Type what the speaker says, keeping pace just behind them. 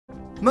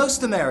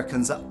Most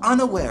Americans are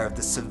unaware of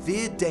the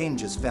severe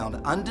dangers found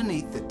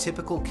underneath the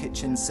typical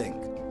kitchen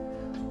sink.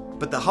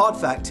 But the hard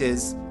fact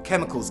is,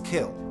 chemicals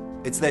kill.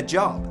 It's their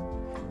job.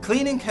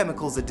 Cleaning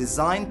chemicals are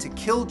designed to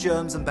kill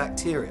germs and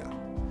bacteria.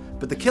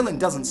 But the killing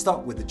doesn't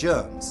stop with the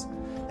germs.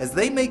 As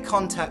they make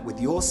contact with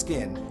your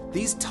skin,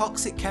 these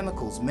toxic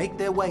chemicals make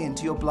their way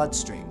into your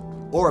bloodstream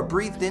or are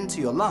breathed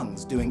into your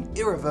lungs, doing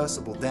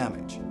irreversible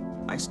damage.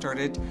 I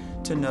started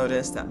to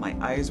notice that my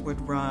eyes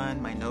would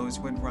run, my nose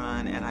would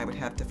run, and I would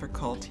have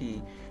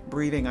difficulty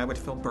breathing. I would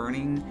feel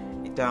burning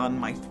down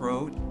my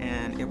throat,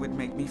 and it would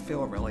make me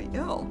feel really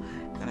ill.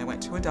 And I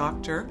went to a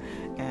doctor,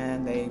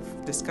 and they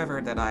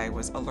discovered that I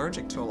was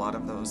allergic to a lot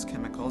of those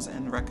chemicals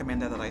and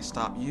recommended that I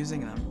stop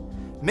using them.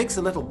 Mix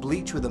a little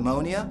bleach with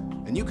ammonia,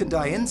 and you can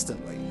die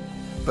instantly.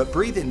 But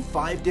breathe in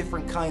 5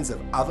 different kinds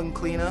of oven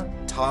cleaner,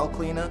 tile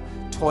cleaner,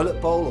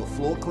 toilet bowl or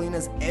floor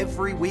cleaners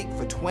every week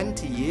for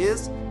 20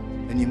 years,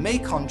 and you may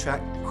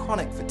contract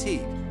chronic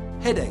fatigue,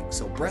 headaches,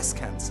 or breast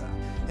cancer.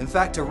 In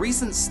fact, a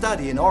recent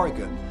study in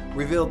Oregon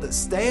revealed that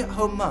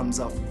stay-at-home mums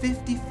are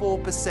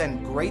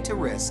 54% greater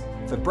risk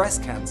for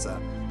breast cancer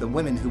than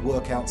women who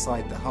work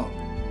outside the home.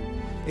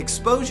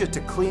 Exposure to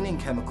cleaning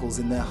chemicals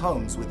in their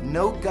homes with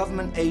no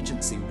government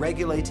agency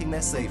regulating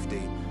their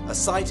safety are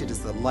cited as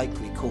the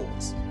likely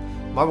cause.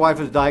 My wife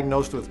was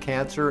diagnosed with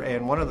cancer,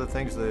 and one of the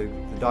things the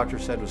doctor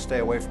said was stay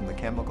away from the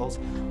chemicals.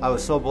 I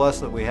was so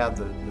blessed that we had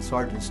the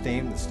Sargent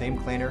Steam, the steam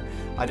cleaner.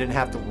 I didn't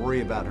have to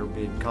worry about her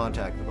being in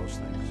contact with those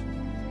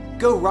things.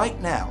 Go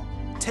right now.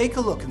 Take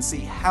a look and see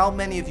how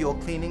many of your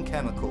cleaning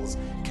chemicals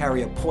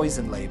carry a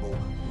poison label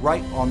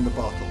right on the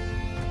bottle.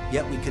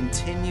 Yet we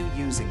continue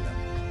using them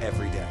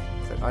every day.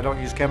 I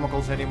don't use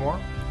chemicals anymore.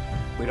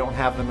 We don't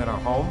have them in our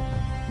home.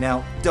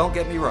 Now, don't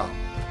get me wrong.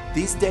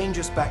 These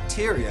dangerous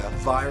bacteria,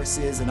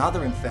 viruses, and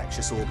other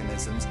infectious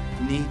organisms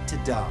need to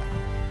die.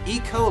 E.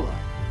 coli,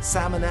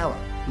 salmonella,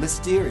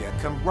 listeria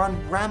can run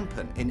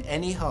rampant in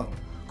any home,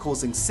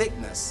 causing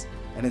sickness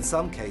and in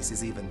some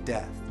cases even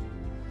death.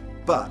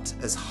 But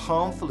as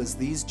harmful as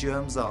these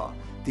germs are,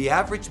 the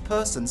average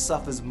person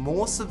suffers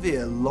more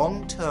severe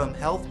long-term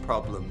health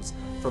problems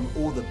from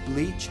all the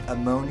bleach,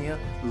 ammonia,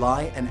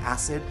 lye, and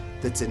acid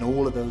that's in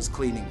all of those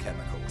cleaning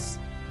chemicals.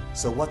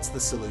 So what's the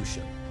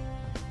solution?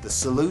 The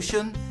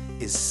solution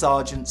is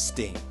Sargent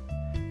Steam.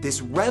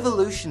 This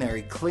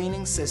revolutionary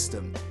cleaning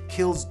system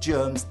kills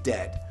germs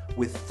dead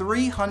with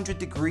 300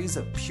 degrees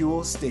of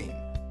pure steam.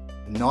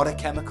 Not a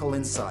chemical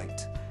in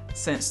sight.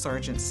 Since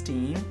Sargent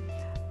Steam,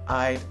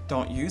 I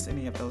don't use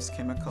any of those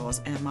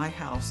chemicals, and my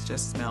house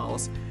just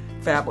smells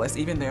fabulous.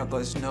 Even though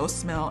there's no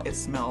smell, it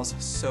smells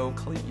so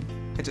clean.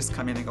 I just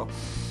come in and go,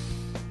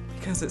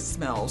 because it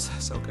smells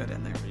so good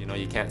in there. You know,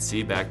 you can't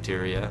see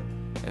bacteria,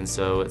 and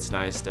so it's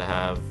nice to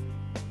have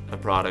a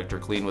product or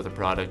clean with a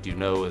product you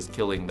know is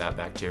killing that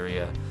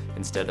bacteria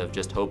instead of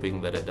just hoping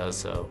that it does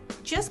so.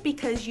 Just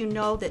because you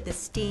know that the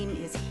steam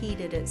is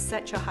heated at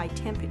such a high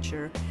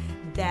temperature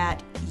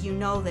that you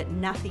know that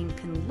nothing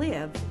can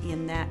live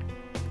in that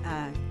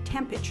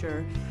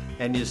temperature.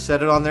 And you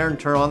set it on there and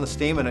turn on the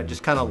steam, and it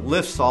just kind of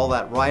lifts all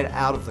that right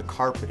out of the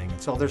carpeting.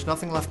 So there's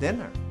nothing left in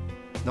there.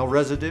 No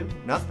residue,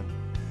 nothing.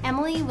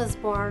 Emily was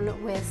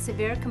born with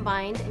severe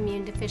combined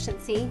immune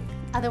deficiency,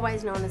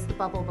 otherwise known as the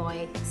bubble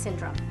boy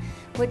syndrome,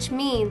 which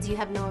means you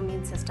have no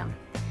immune system.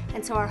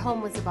 And so our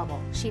home was a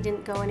bubble. She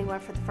didn't go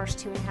anywhere for the first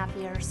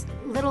 2.5 years.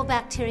 Little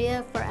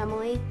bacteria for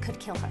Emily could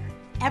kill her.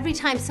 Every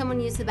time someone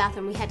used the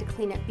bathroom, we had to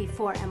clean it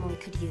before Emily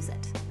could use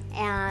it.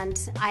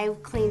 And I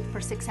cleaned for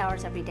 6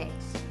 hours every day.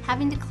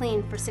 Having to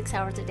clean for 6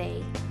 hours a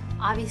day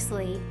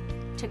obviously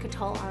took a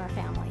toll on our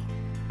family.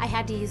 I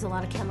had to use a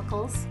lot of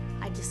chemicals.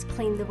 I just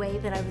cleaned the way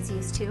that I was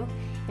used to.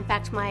 In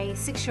fact, my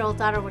 6-year-old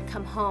daughter would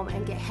come home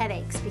and get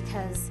headaches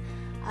because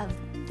of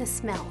the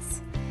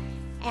smells.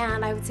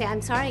 And I would say,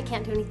 I'm sorry, I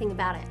can't do anything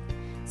about it.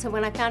 So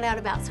when I found out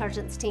about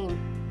Sargent Steam,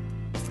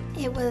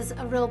 it was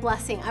a real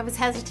blessing. I was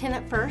hesitant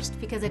at first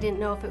because I didn't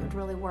know if it would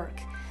really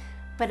work.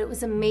 But it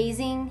was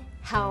amazing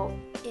how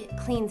it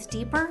cleans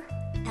deeper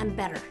and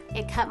better.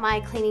 It cut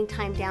my cleaning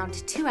time down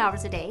to 2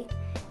 hours a day,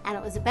 and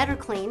it was a better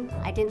clean.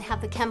 I didn't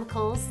have the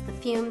chemicals, the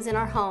fumes in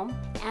our home,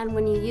 and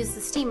when you use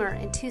the steamer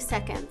in 2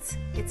 seconds,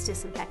 it's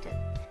disinfected.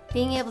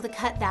 Being able to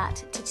cut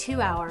that to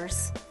 2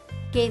 hours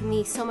gave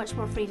me so much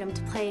more freedom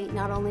to play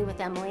not only with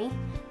Emily,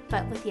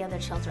 but with the other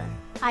children.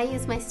 I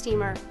use my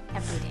steamer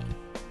every day.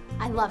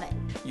 I love it.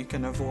 You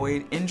can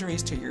avoid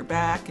injuries to your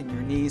back and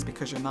your knees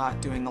because you're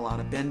not doing a lot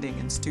of bending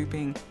and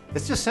stooping.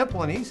 It's just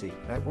simple and easy.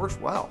 It works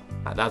well.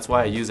 That's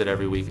why I use it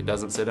every week. It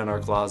doesn't sit in our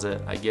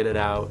closet. I get it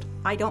out.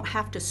 I don't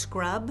have to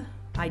scrub.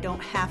 I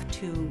don't have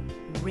to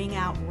wring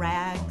out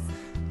rags.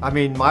 I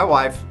mean, my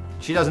wife,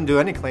 she doesn't do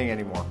any cleaning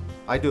anymore.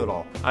 I do it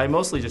all. I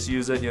mostly just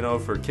use it, you know,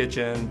 for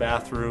kitchen,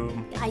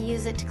 bathroom. I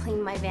use it to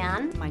clean my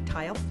van. My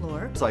tile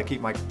floor. So I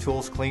keep my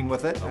tools clean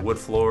with it. Wood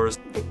floors.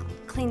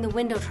 Clean the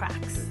window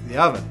tracks. The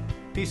oven.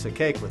 Piece of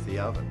cake with the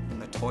oven.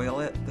 And the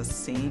toilet, the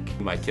sink,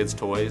 My kids'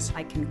 toys.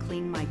 I can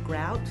clean my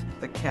grout.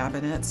 the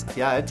cabinets.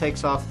 Yeah, it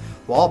takes off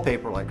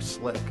wallpaper like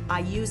slick.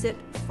 I use it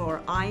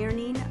for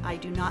ironing. I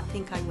do not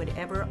think I would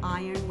ever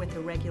iron with a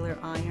regular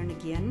iron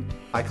again.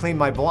 I clean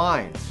my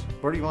blinds.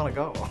 Where do you want to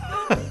go?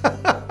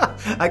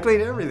 I clean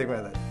everything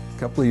with it. A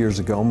couple of years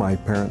ago, my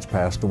parents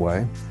passed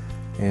away,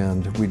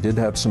 and we did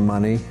have some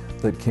money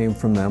that came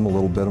from them, a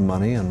little bit of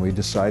money, and we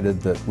decided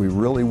that we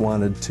really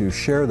wanted to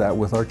share that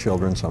with our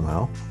children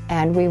somehow.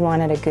 And we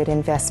wanted a good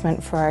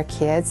investment for our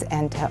kids,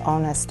 and to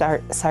own a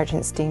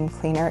Sargent Steam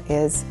Cleaner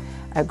is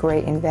a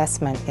great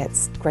investment.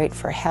 It's great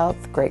for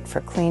health, great for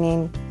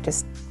cleaning,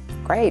 just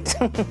great.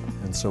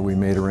 And so we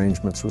made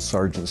arrangements with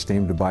Sargent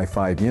Steam to buy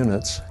 5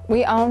 units.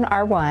 We own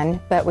our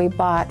one, but we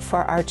bought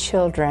for our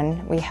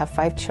children, we have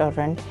 5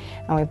 children,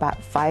 and we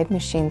bought 5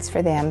 machines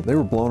for them. They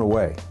were blown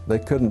away. They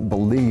couldn't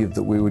believe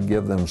that we would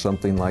give them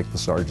something like the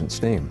Sargent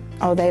Steam.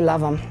 Oh, they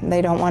love them.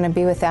 They don't want to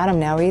be without them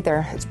now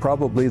either. It's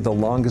probably the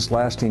longest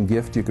lasting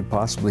gift you could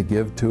possibly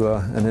give to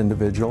an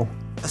individual.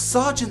 A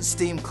Sargent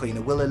Steam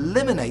Cleaner will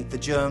eliminate the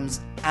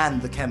germs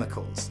and the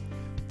chemicals.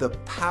 The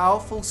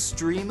powerful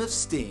stream of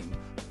steam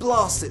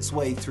blasts its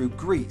way through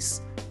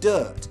grease,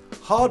 dirt,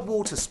 hard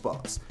water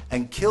spots,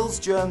 and kills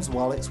germs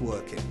while it's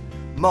working.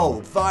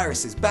 Mold,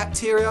 viruses,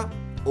 bacteria,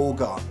 all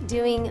gone.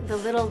 Doing the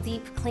little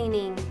deep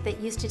cleaning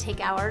that used to take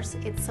hours,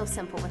 it's so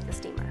simple with the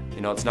steamer. You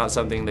know, it's not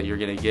something that you're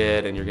going to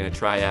get and you're going to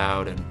try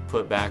out and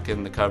put back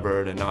in the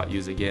cupboard and not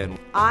use again.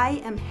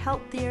 I am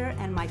healthier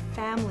and my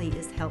family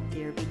is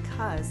healthier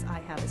because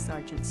I have a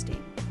Sargent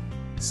Steam.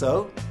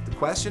 So, the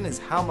question is,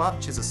 how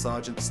much is a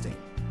Sargent Steam?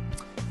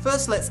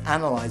 First, let's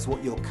analyze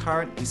what you're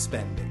currently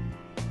spending.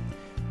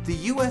 The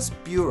US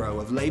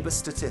Bureau of Labor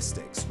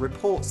Statistics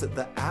reports that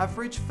the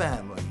average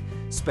family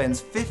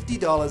spends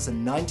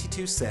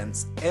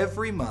 $50.92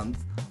 every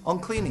month on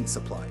cleaning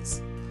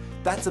supplies.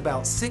 That's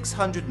about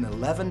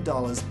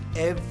 $611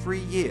 every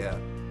year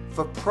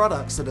for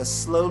products that are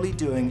slowly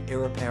doing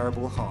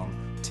irreparable harm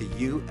to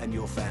you and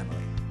your family.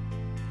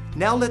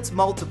 Now let's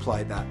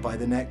multiply that by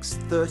the next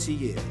 30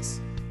 years.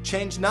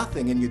 Change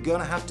nothing and you're going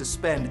to have to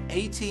spend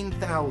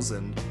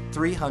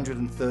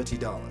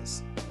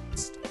 $18,330.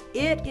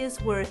 It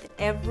is worth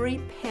every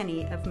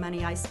penny of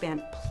money I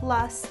spent,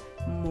 plus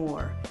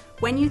more.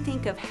 When you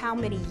think of how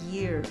many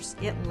years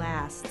it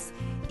lasts,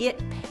 it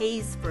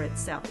pays for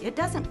itself. It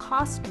doesn't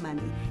cost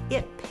money,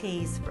 it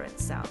pays for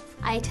itself.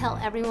 I tell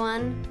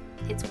everyone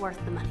it's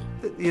worth the money.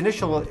 The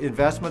initial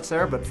investment's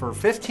there, but for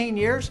 15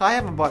 years, I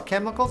haven't bought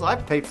chemicals.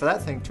 I've paid for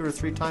that thing 2 or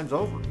 3 times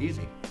over.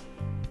 Easy.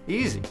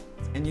 Easy.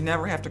 And you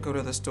never have to go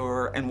to the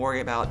store and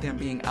worry about them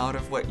being out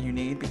of what you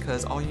need,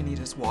 because all you need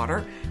is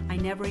water. I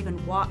never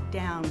even walk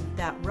down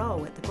that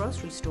row at the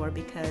grocery store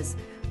because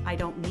I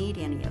don't need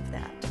any of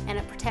that. And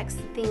it protects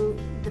the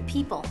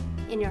people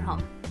in your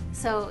home.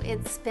 So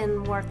it's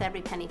been worth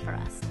every penny for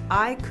us.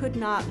 I could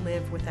not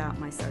live without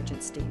my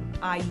Sargent Steam.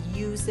 I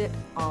use it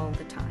all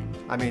the time.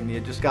 I mean, you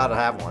just got to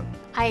have one.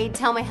 I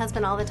tell my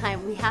husband all the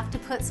time, we have to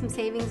put some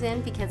savings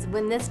in because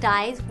when this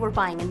dies, we're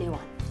buying a new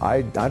one.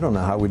 I don't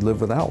know how we'd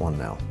live without one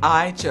now.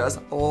 I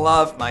just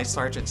love my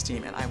Sargent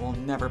Steam, and I will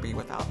never be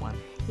without one.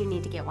 You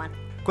need to get one.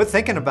 Quit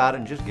thinking about it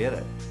and just get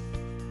it.